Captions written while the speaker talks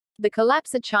The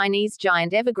collapse of Chinese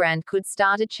giant Evergrande could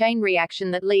start a chain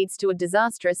reaction that leads to a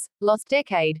disastrous, lost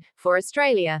decade for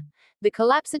Australia. The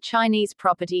collapse of Chinese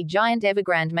property giant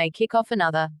Evergrande may kick off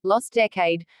another, lost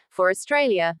decade for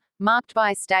Australia, marked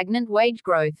by stagnant wage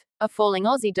growth, a falling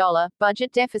Aussie dollar,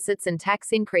 budget deficits, and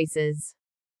tax increases.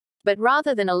 But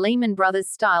rather than a Lehman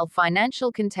Brothers-style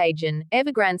financial contagion,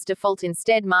 Evergrande's default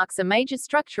instead marks a major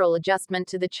structural adjustment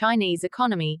to the Chinese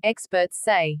economy, experts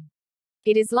say.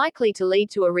 It is likely to lead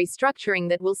to a restructuring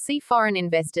that will see foreign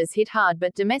investors hit hard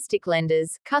but domestic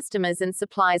lenders, customers, and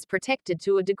suppliers protected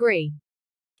to a degree.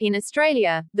 In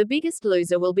Australia, the biggest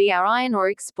loser will be our iron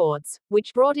ore exports,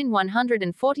 which brought in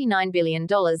 $149 billion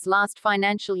last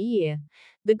financial year.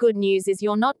 The good news is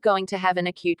you're not going to have an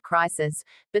acute crisis,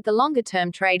 but the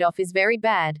longer-term trade-off is very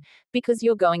bad, because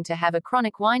you're going to have a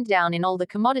chronic wind-down in all the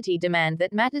commodity demand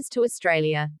that matters to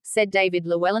Australia, said David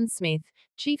Llewellyn-Smith,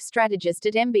 chief strategist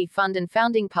at MB Fund and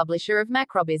founding publisher of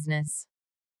MacroBusiness.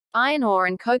 Iron ore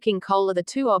and coking coal are the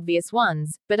two obvious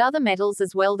ones, but other metals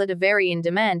as well that are very in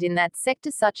demand in that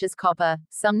sector, such as copper,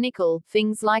 some nickel,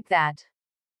 things like that.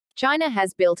 China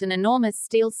has built an enormous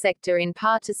steel sector in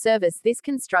part to service this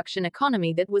construction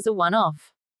economy that was a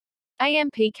one-off.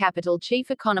 AMP Capital chief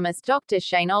economist Dr.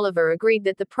 Shane Oliver agreed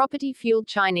that the property-fueled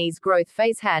Chinese growth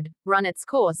phase had run its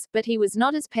course, but he was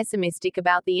not as pessimistic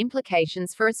about the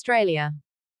implications for Australia.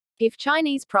 If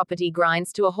Chinese property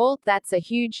grinds to a halt, that's a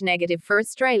huge negative for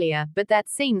Australia, but that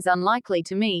seems unlikely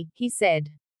to me, he said.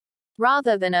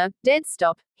 Rather than a dead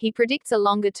stop, he predicts a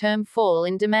longer-term fall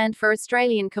in demand for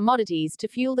Australian commodities to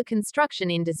fuel the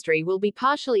construction industry will be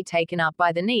partially taken up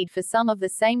by the need for some of the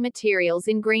same materials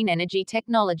in green energy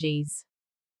technologies.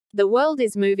 The world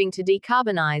is moving to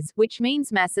decarbonize, which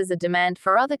means masses of demand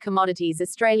for other commodities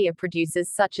Australia produces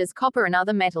such as copper and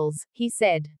other metals, he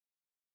said.